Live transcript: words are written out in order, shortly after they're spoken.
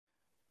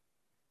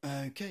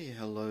Okay,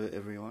 hello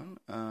everyone.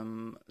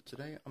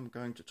 Today I'm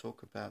going to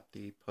talk about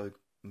the Polk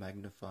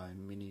Magnifi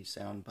Mini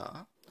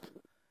Soundbar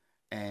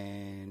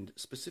and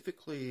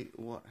specifically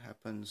what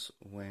happens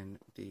when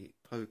the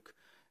Polk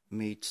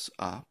meets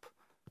up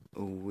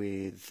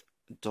with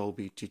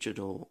Dolby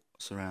Digital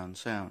surround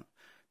sound,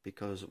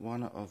 because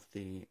one of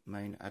the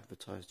main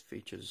advertised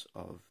features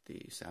of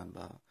the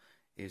soundbar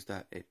is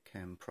that it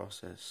can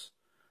process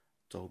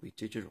Dolby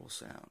Digital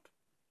sound.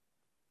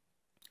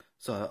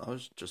 So I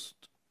was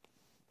just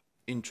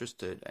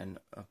interested, and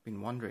I've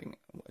been wondering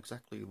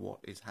exactly what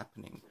is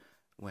happening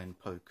when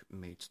Polk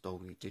meets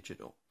Dolby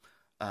Digital.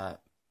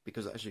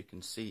 Because as you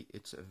can see,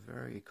 it's a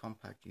very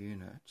compact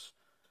unit.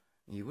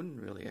 You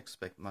wouldn't really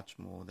expect much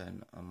more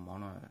than a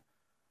mono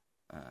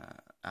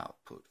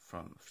output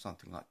from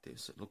something like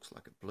this. It looks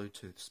like a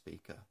Bluetooth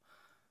speaker,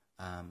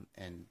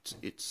 and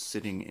it's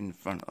sitting in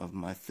front of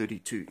my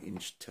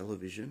 32-inch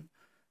television,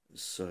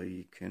 so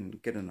you can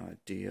get an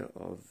idea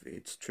of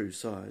its true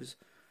size.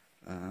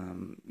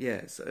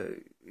 So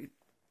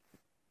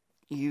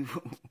you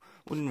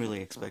wouldn't really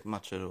expect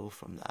much at all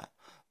from that,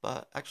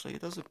 but actually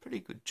it does a pretty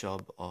good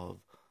job of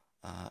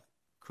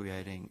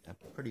creating a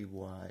pretty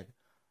wide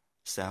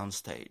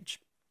soundstage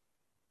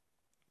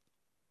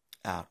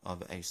out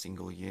of a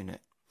single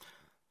unit.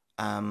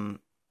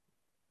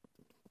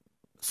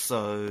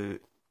 So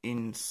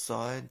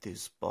inside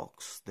this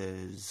box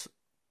there's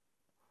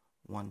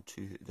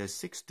there's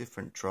 6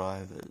 different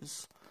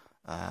drivers.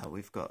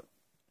 We've got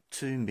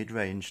 2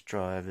 mid-range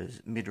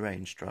drivers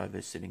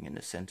sitting in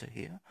the center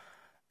here,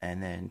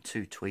 and then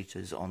 2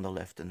 tweeters on the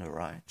left and the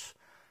right,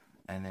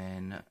 and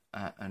then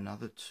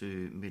another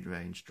 2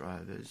 mid-range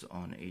drivers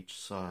on each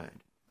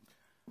side.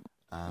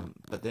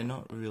 But they're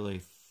not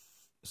really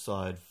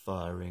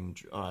side-firing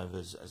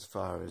drivers as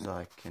far as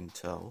I can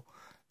tell.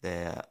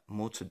 They're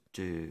more to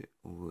do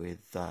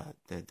with,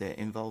 they're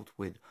involved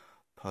with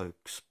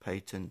Polk's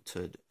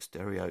patented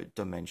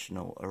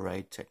stereo-dimensional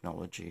array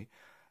technology,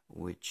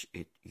 which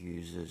it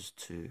uses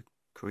to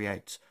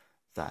create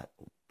that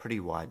pretty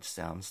wide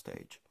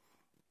soundstage.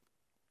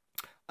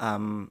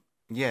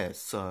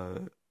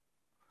 So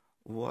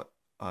what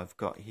I've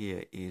got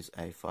here is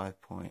a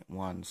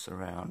 5.1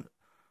 surround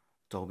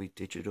Dolby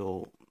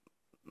Digital,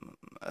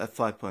 a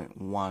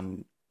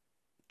 5.1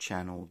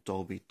 channel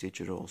Dolby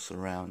Digital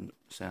surround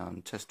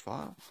sound test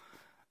file,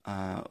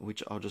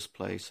 which I'll just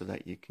play so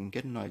that you can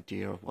get an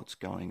idea of what's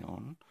going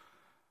on.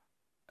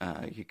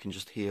 You can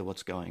just hear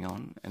what's going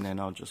on, and then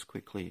I'll just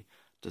quickly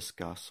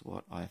discuss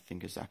what I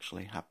think is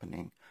actually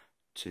happening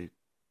to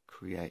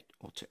create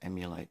or to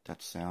emulate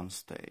that sound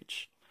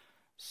stage.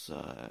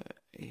 So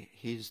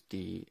here's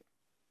the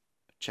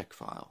check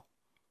file.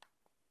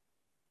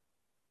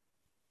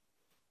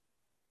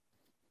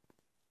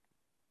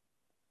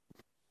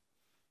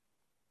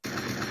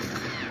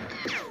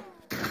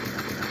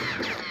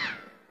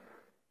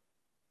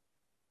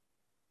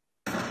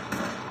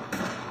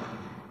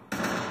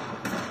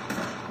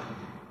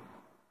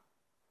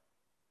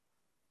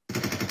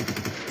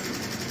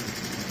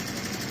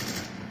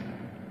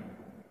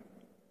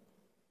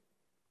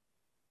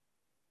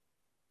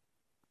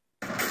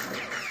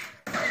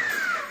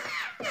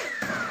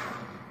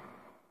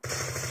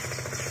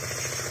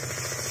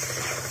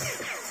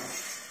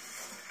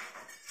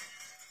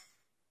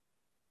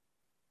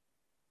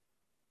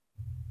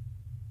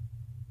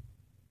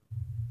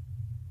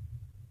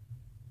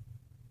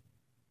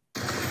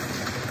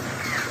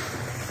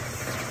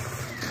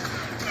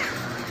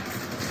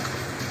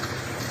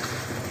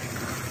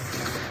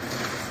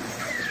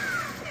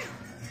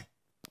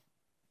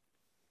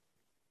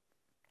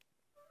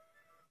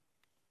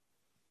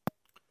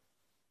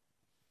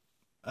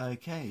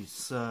 Okay,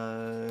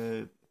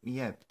 so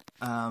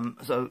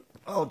so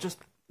I'll just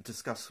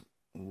discuss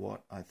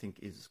what I think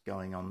is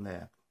going on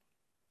there.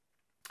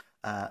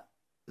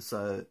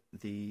 So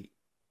the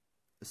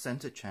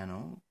center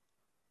channel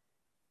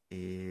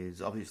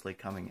is obviously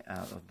coming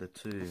out of the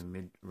 2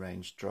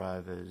 mid-range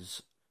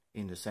drivers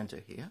in the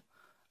center here,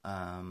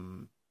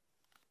 and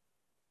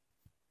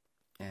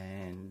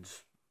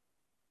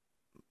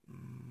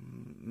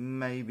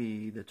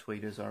maybe the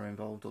tweeters are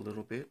involved a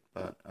little bit,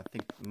 but I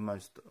think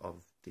most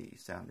of the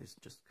sound is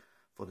just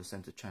for the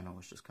center channel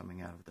is just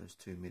coming out of those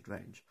 2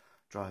 mid-range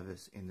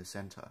drivers in the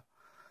center.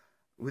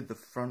 With the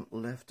front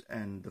left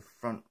and the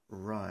front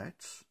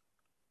right,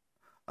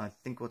 I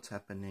think what's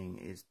happening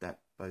is that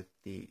both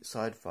the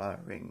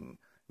side-firing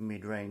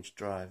mid-range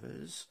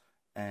drivers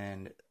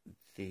and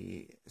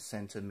the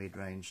center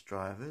mid-range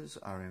drivers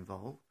are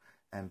involved,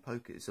 and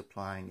Polk is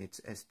applying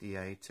its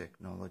SDA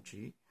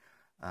technology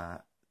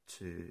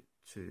to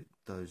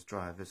those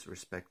drivers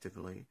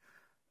respectively,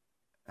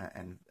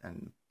 and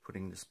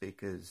putting the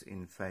speakers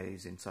in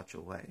phase in such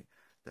a way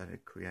that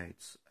it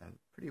creates a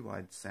pretty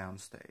wide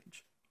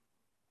soundstage.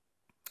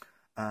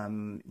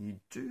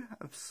 You do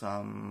have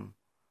some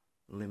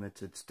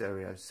limited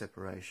stereo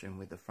separation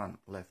with the front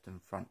left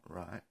and front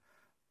right,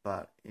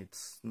 but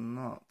it's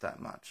not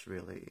that much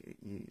really.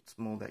 It's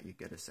more that you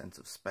get a sense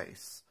of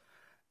space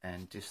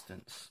and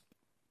distance.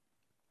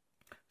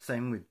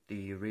 Same with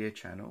the rear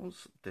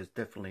channels. There's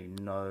definitely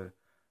no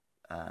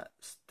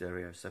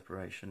stereo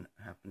separation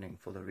happening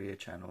for the rear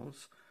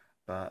channels,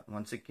 but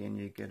once again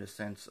you get a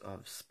sense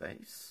of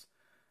space,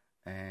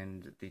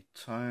 and the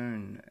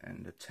tone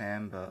and the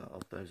timbre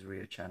of those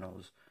rear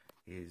channels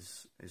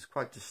is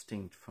quite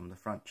distinct from the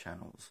front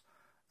channels.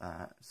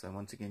 So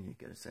once again you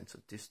get a sense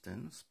of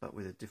distance, but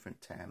with a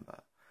different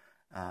timbre.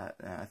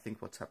 I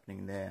think what's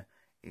happening there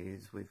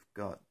is we've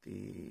got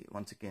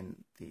once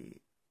again the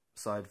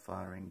side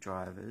firing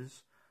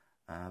drivers,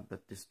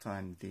 but this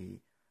time the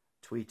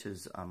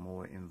tweeters are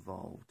more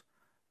involved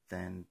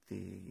than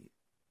the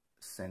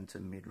center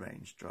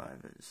mid-range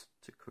drivers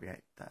to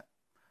create that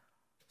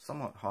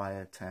somewhat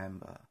higher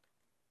timbre.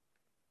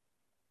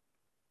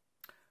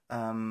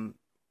 And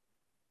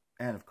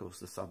of course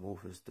the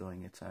subwoofer's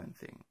doing its own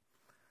thing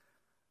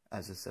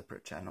as a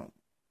separate channel.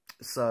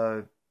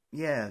 So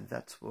yeah,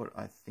 that's what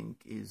I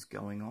think is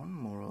going on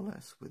more or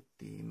less with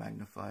the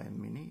Magnifi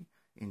Mini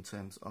in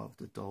terms of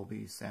the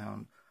Dolby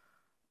sound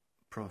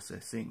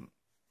processing.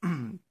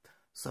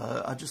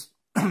 So I just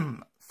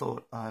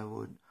thought I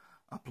would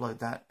upload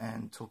that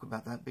and talk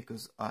about that,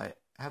 because I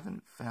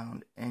haven't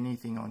found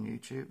anything on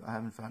YouTube. I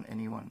haven't found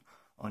anyone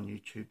on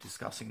YouTube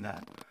discussing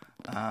that,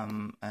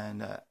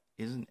 and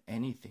isn't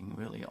anything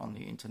really on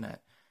the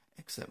internet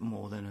except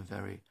more than a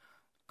very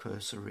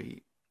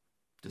cursory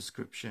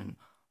description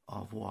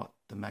of what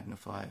the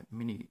Magnifi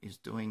Mini is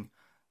doing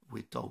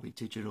with Dolby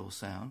Digital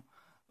sound,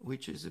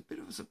 which is a bit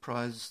of a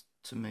surprise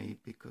to me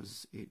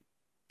because it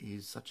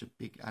is such a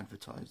big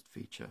advertised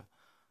feature.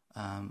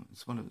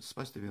 It's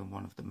supposed to be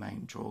one of the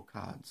main draw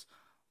cards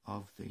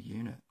of the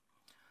unit.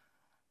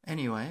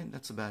 Anyway,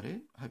 that's about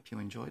it. Hope you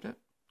enjoyed it.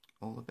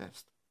 All the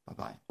best.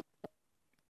 Bye-bye.